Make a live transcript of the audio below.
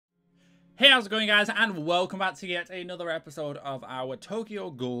Hey, how's it going, guys, and welcome back to yet another episode of our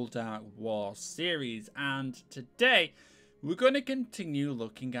Tokyo Ghoul Dark War series. And today we're going to continue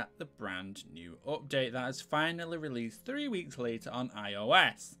looking at the brand new update that has finally released 3 weeks later on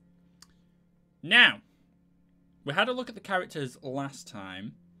iOS. Now, we had a look at the characters last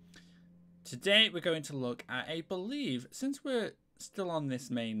time. Today we're going to look at, I believe, since we're still on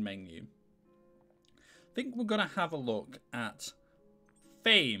this main menu, I think we're going to have a look at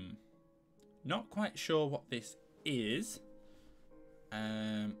Fame. Not quite sure what this is.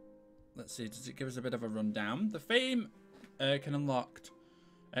 Let's see, does it give us a bit of a rundown? The Fame can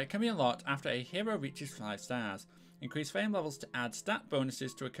be unlocked after a hero reaches 5 stars. Increase Fame levels to add stat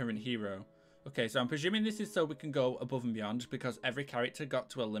bonuses to a current hero. Okay, so I'm presuming this is so we can go above and beyond, because every character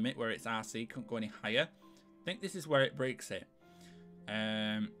got to a limit where its RC couldn't go any higher. I think this is where it breaks it.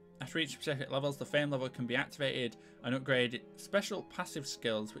 After each specific levels, the Fame level can be activated and upgrade special passive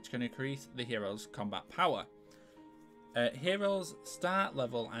skills which can increase the hero's combat power. Heroes' start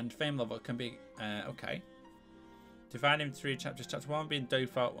level and Fame level can be, okay. Divided into 3 chapters. Chapter 1 being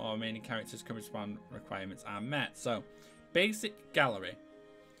default or remaining characters can respond requirements are met. So, basic gallery.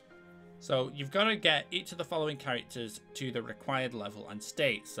 So, you've got to get each of the following characters to the required level and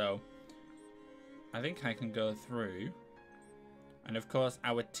state. So, I think I can go through. And of course,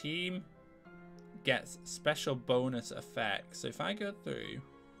 our team gets special bonus effects. So if I go through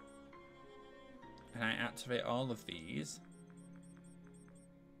and I activate all of these,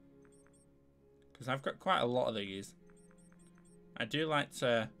 because I've got quite a lot of these, I do like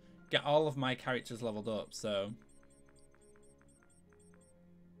to get all of my characters leveled up. So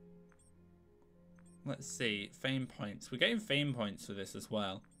let's see, Fame points. We're getting Fame points for this as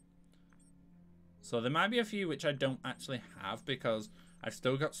well. So there might be a few which I don't actually have, because I've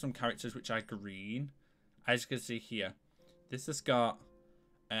still got some characters which are green. As you can see here, this has got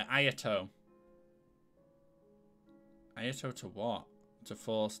Ayato. Ayato to what? To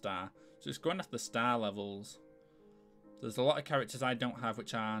 4 star. So it's going off the star levels. There's a lot of characters I don't have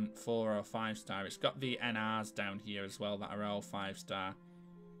which aren't 4 or 5 star. It's got the NRs down here as well that are all 5 star.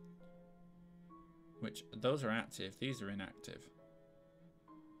 Which, those are active. These are inactive.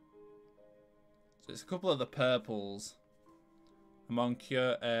 So it's a couple of the purples. I'm on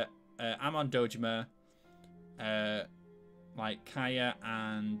Dojima, like Kaya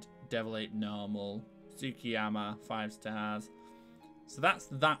and Devil 8 normal, Tsukiyama 5 stars. So that's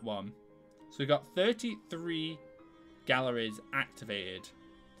that one. So we got 33 galleries activated.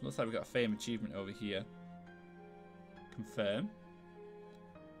 Looks like we got a Fame achievement over here. Confirm.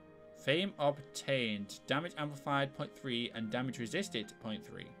 Fame obtained. Damage amplified 0.3 and damage resisted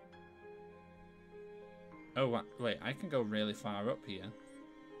 0.3. Oh, wait, I can go really far up here.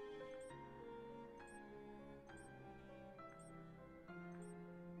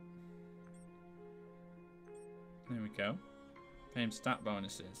 There we go. Fame stat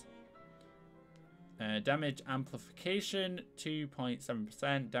bonuses. Damage amplification,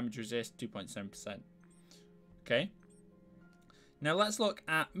 2.7%. Damage resist, 2.7%. Okay. Now let's look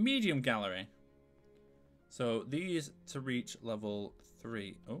at medium gallery. So these to reach level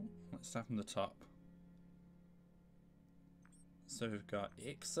 3. Oh, let's start from the top. So we've got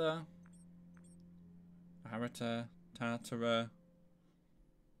Ixa, Harata, Tartara,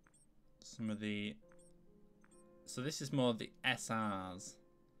 some of the... So this is more the SRs.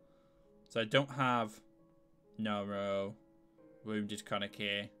 So I don't have Noro, Wounded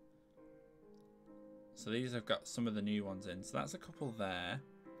Konaki. So these have got some of the new ones in. So that's a couple there.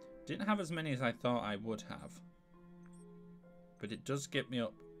 Didn't have as many as I thought I would have. But it does get me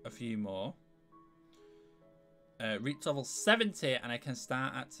up a few more. Reach level 70 and I can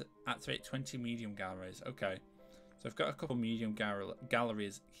start at activate 20 medium galleries. Okay, so I've got a couple medium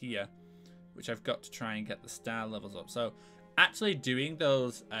galleries here, which I've got to try and get the star levels up. So actually doing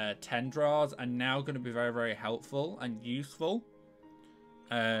those 10 draws are now going to be very, very helpful and useful.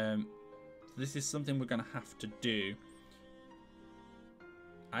 This is something we're going to have to do.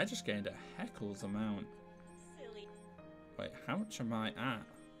 I just gained a heckles amount. Silly. Wait, how much am I at?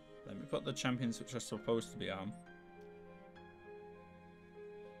 Let me put the champions which are supposed to be on.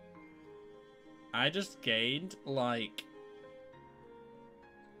 I just gained, like...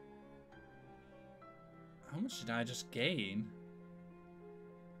 How much did I just gain?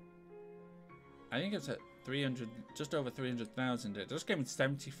 I think it's at 300, just over 300,000. It just gave me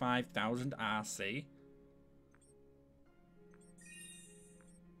 75,000 RC.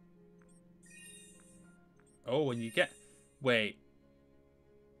 Oh, and you get... Wait.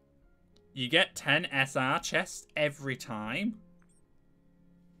 You get 10 SR chests every time?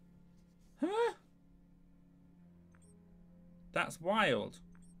 Huh? That's wild.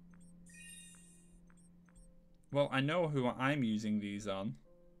 Well, I know who I'm using these on.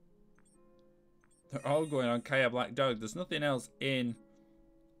 They're all going on Kaya Black Dog. There's nothing else in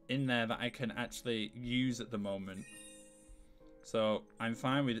there that I can actually use at the moment. So I'm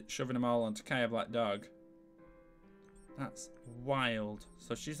fine with shoving them all onto Kaya Black Dog. That's wild.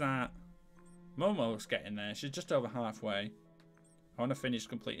 So she's at... Momo's getting there. She's just over halfway. I want to finish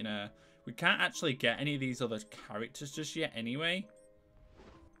completing her. We can't actually get any of these other characters just yet anyway.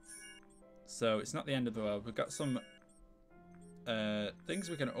 So it's not the end of the world. We've got some things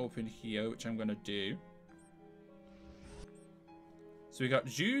we can open here, which I'm going to do. So we got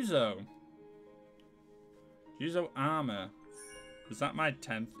Juzo. Juzo armor. Was that my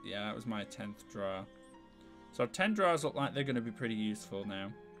 10th? Yeah, that was my 10th draw. So 10 draws look like they're going to be pretty useful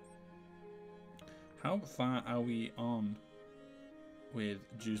now. How far are we on with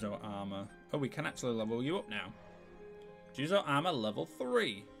Juzo armor? Oh, we can actually level you up now. Juzo armor level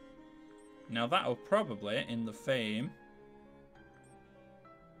 3. Now that'll probably, in the fame...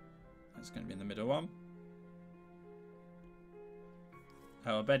 That's going to be in the middle one.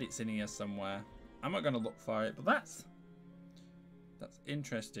 Oh, I bet it's in here somewhere. I'm not going to look for it, but that's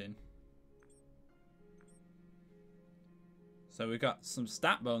interesting. So we've got some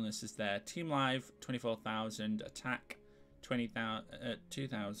stat bonuses there. Team Life, 24,000. Attack,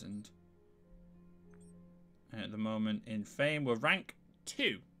 2,000. At the moment in fame, we're rank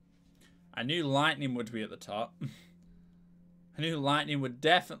 2. I knew Lightning would be at the top. I knew Lightning would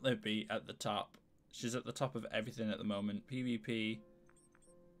definitely be at the top. She's at the top of everything at the moment. PvP.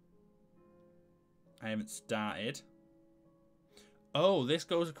 I haven't started. Oh, this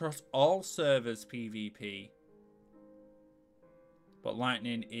goes across all servers PvP. But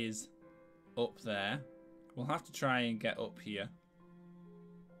Lightning is up there. We'll have to try and get up here.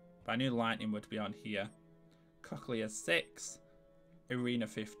 But I knew Lightning would be on here. Cochlea 6. Arena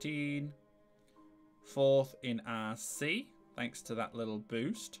 15. 4th in RC. Thanks to that little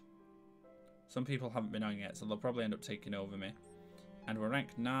boost. Some people haven't been on yet, so they'll probably end up taking over me. And we're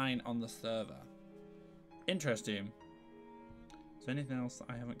ranked 9 on the server. Interesting. Is there anything else that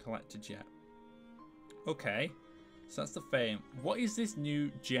I haven't collected yet? Okay. So that's the fame. What is this new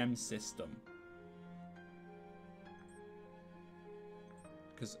gem system?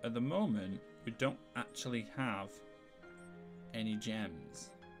 Because at the moment, we don't actually have any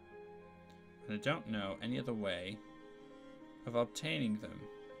gems. And I don't know any other way of obtaining them.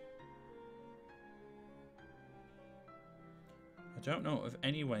 I don't know of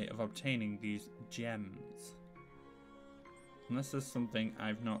any way of obtaining these gems. Unless there's something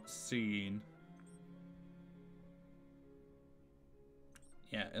I've not seen.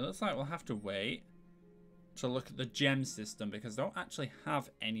 Yeah, it looks like we'll have to wait to look at the gem system because I don't actually have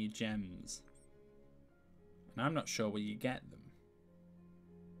any gems. And I'm not sure where you get them.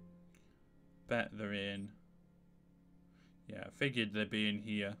 Bet they're in... Yeah, I figured they'd be in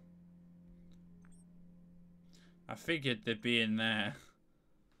here. I figured they'd be in there.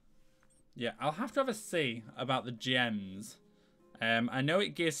 Yeah, I'll have to have a see about the gems. I know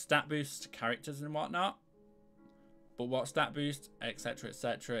it gives stat boosts to characters and whatnot. But what stat boost, etc.,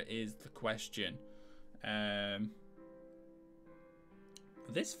 is the question.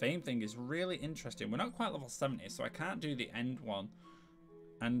 This fame thing is really interesting. We're not quite level 70, so I can't do the end one.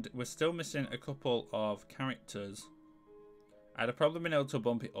 And we're still missing a couple of characters. I'd have probably been able to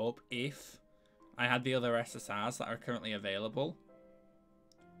bump it up if I had the other SSRs that are currently available.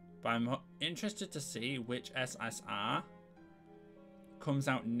 But I'm interested to see which SSR comes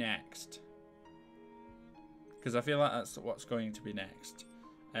out next. Because I feel like that's what's going to be next.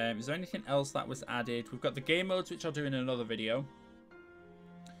 Is there anything else that was added? We've got the game modes, which I'll do in another video.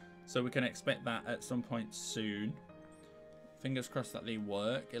 So we can expect that at some point soon. Fingers crossed that they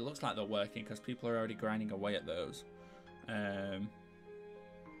work. It looks like they're working because people are already grinding away at those.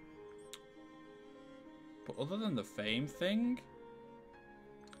 But other than the fame thing,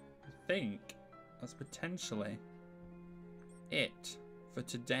 I think that's potentially it for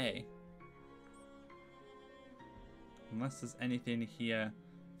today. Unless there's anything here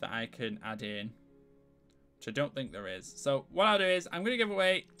that I can add in, which I don't think there is. So what I'll do is I'm going to give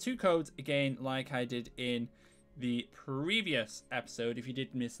away 2 codes again like I did in the previous episode. If you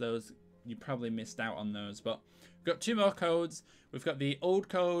did miss those, you probably missed out on those. But we've got 2 more codes. We've got the old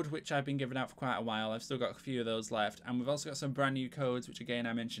code, which I've been giving out for quite a while. I've still got a few of those left. And we've also got some brand new codes, which again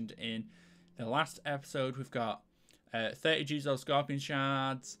I mentioned in the last episode. We've got 30 Juzo Scorpion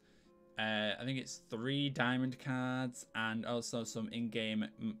Shards. I think it's 3 diamond cards and also some in-game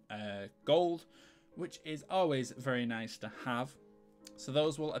gold, which is always very nice to have. So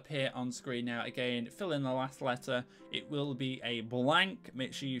those will appear on screen now. Again, fill in the last letter. It will be a blank.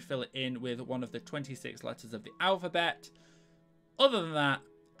 Make sure you fill it in with one of the 26 letters of the alphabet. Other than that,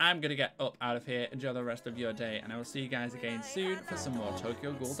 I'm going to get up out of here. Enjoy the rest of your day, and I will see you guys again soon for some more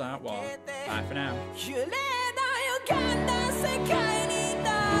Tokyo Ghoul Dark War. Bye for now.